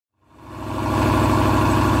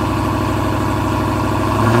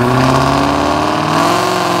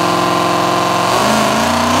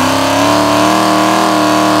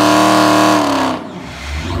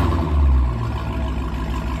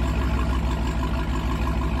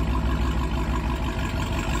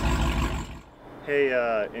Hey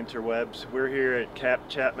interwebs, we're here at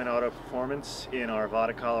Chapman Auto Performance in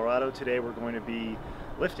Arvada, Colorado. Today we're going to be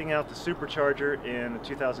lifting out the Supercharger in the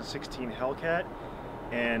 2016 Hellcat,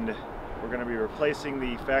 and we're going to be replacing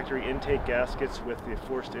the factory intake gaskets with the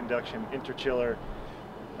Forced Induction Interchiller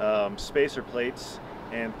spacer plates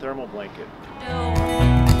and thermal blanket.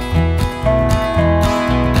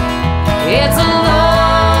 It's a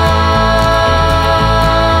long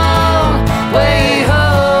way home.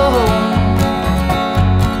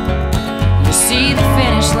 You see the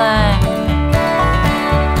finish line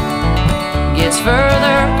gets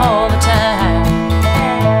further all the time.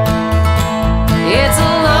 It's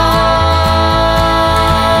a long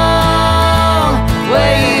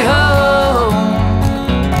way home.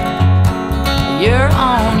 You're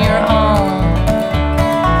on your own.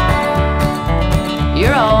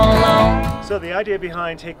 You're all alone. So the idea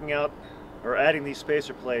behind taking out or adding these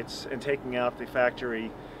spacer plates and taking out the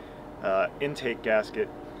factory intake gasket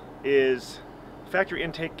is factory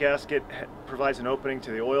intake gasket provides an opening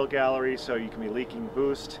to the oil gallery, so you can be leaking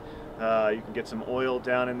boost, you can get some oil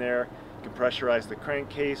down in there, you can pressurize the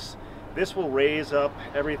crankcase. This will raise up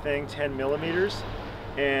everything 10 millimeters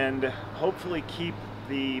and hopefully keep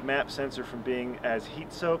the map sensor from being as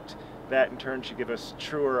heat soaked. That in turn should give us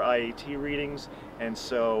truer IAT readings and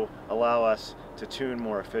so allow us to tune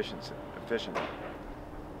more efficiently.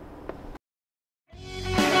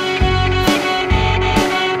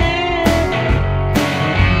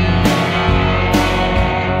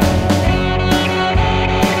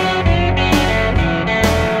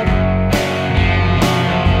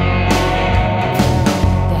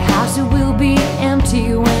 The house will be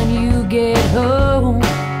empty when you get home.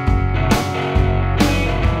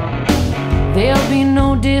 There'll be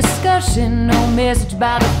no discussion, no message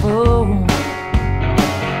by the phone.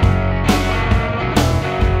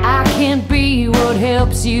 I can't be what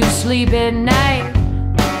helps you sleep at night.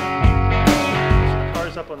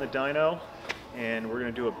 Car's up on the dyno, and we're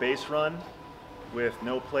going to do a base run with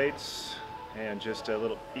no plates and just a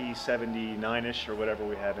little E79-ish or whatever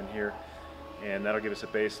we have in here, and that'll give us a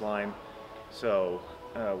baseline, so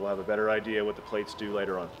we'll have a better idea what the plates do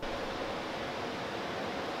later on.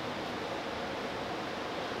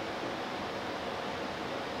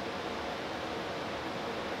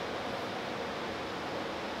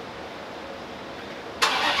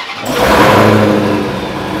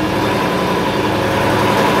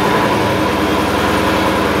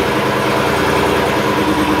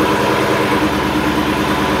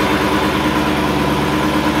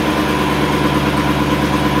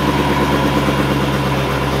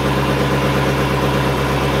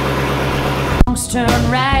 Turn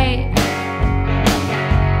right.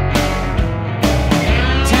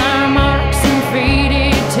 Tire marks and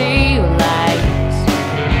faded tail lights.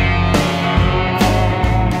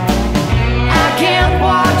 I can't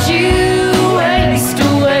watch you waste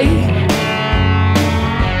away,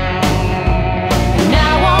 and I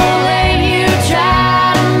won't let you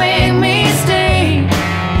try to make me stay.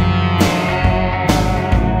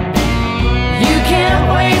 You can't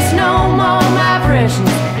waste no more my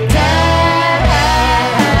precious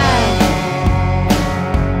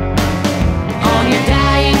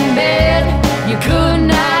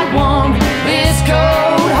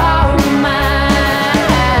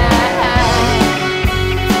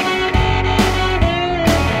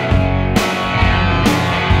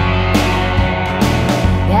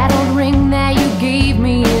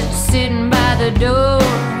door.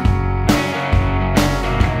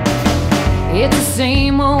 It's the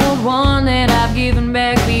same old one that I've given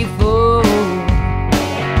back before.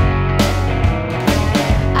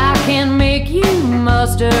 I can make you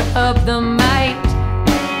muster up the might.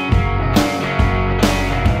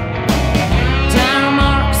 Tire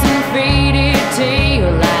marks and faded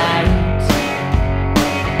tail lights.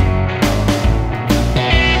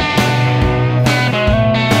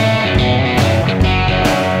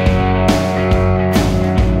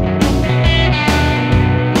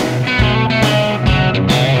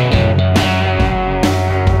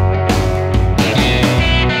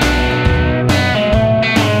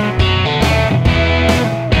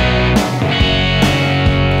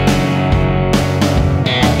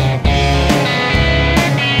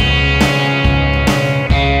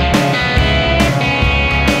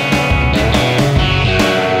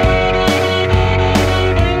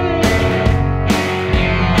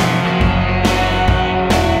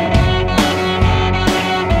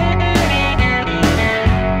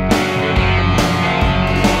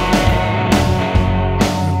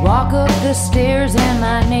 The stairs and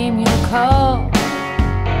my name you'll call.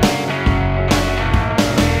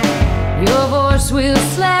 Your voice will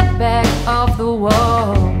slap back off the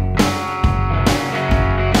wall.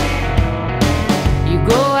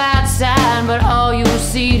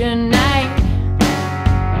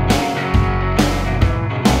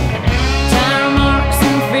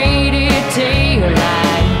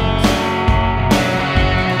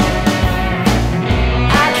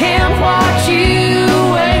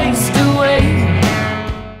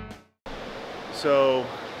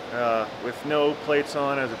 lights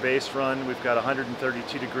on as a base run. We've got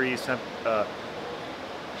 132 degrees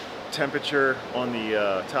temperature on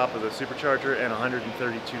the top of the supercharger and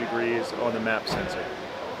 132 degrees on the map sensor.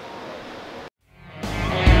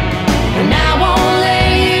 And I won't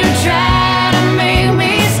let you try to make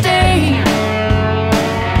me stay.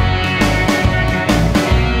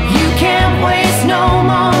 You can't waste no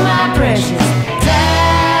more my precious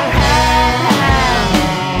time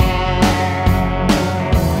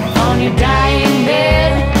on your dying bed.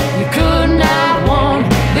 You could not want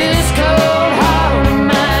this cold heart of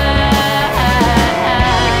mine.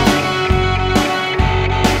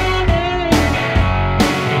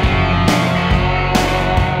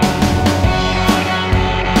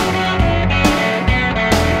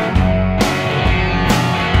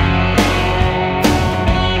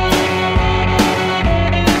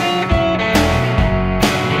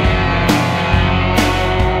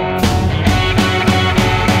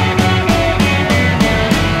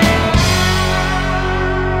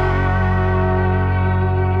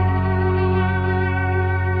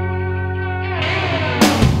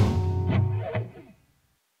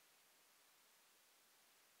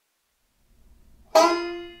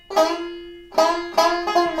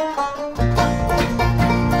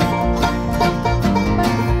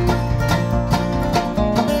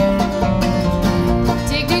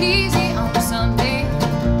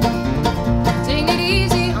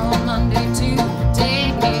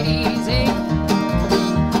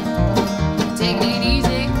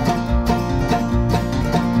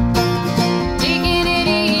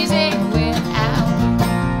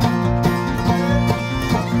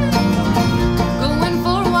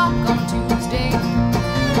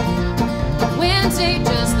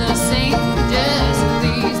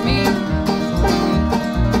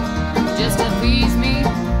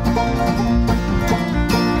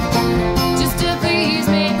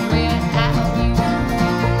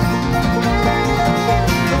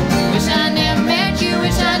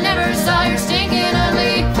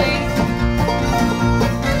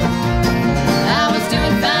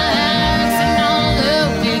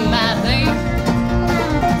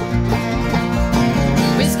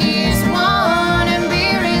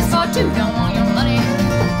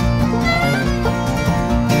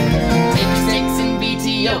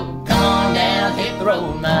 B.T.O, come on down, hit the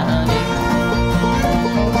road, my honey.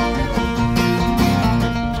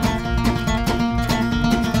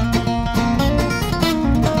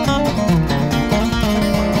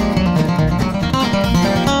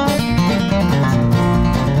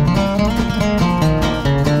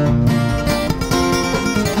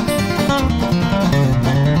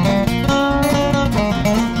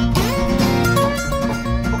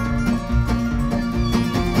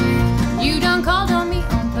 You done called on me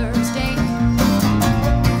on Thursday.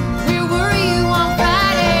 Where were you on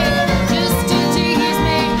Friday? Just to tease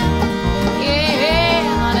me.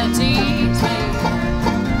 Yeah, to tease me.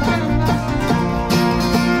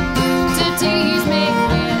 To tease me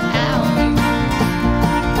without you.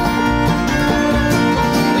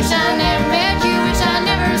 Wish I never met you. Wish I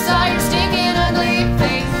never saw your stinking ugly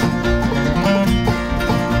face.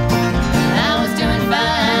 I was doing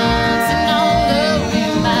fine, sitting all alone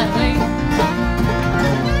in my place.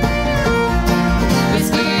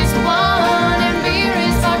 Whiskey is one and beer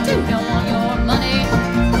is for two. Don't want your money.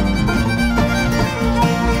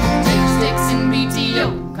 Take Styx and B.T.O,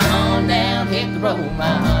 come on down, hit the road, my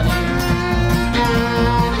honey.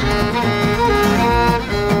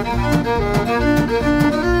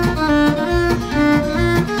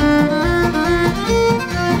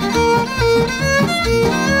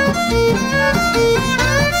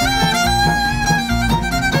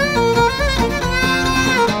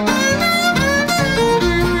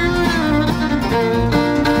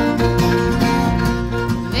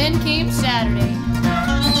 Then came Saturday.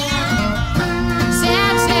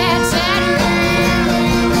 Sad, sad Saturday.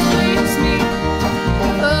 Leaves me.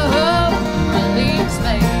 Oh, release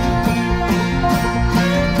me.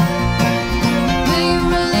 Will you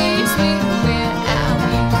release me without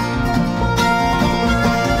me?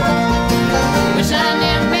 Wish I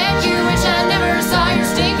never met you. Wish I never saw your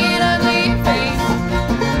stinking ugly face.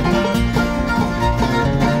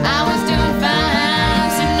 I was doing fine,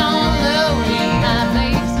 sitting all alone in my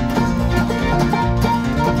place.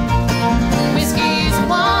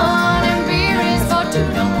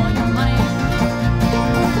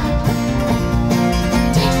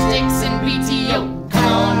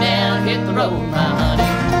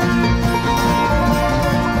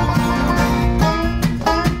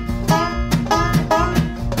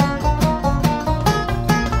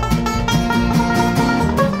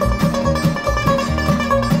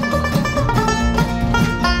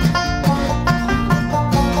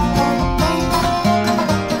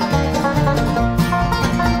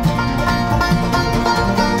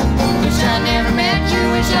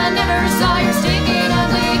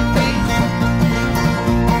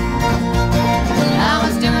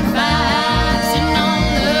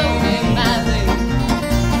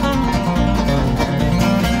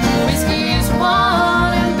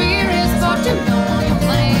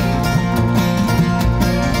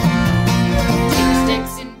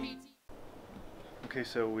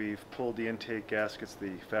 I've pulled the intake gaskets,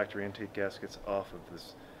 the factory intake gaskets off of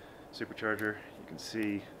this supercharger. You can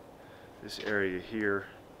see this area here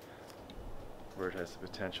where it has the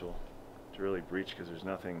potential to really breach because there's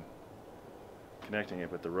nothing connecting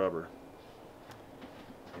it but the rubber.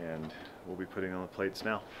 And we'll be putting on the plates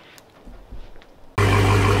now.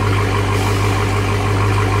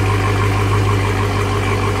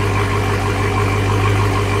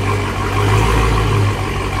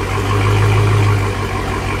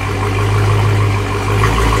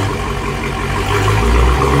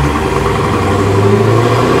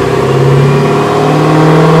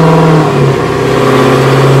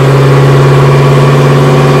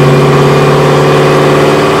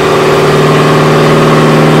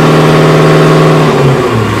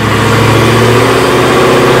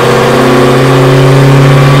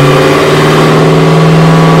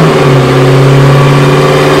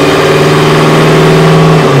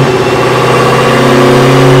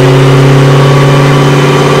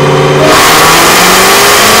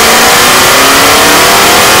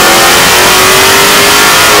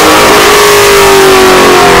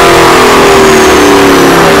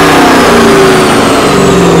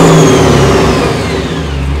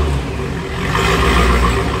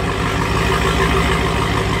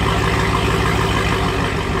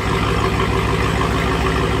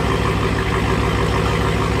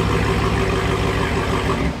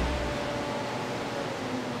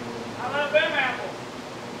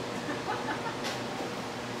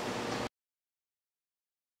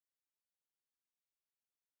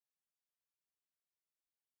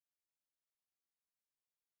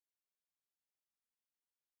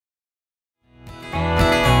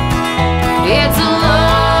 It's a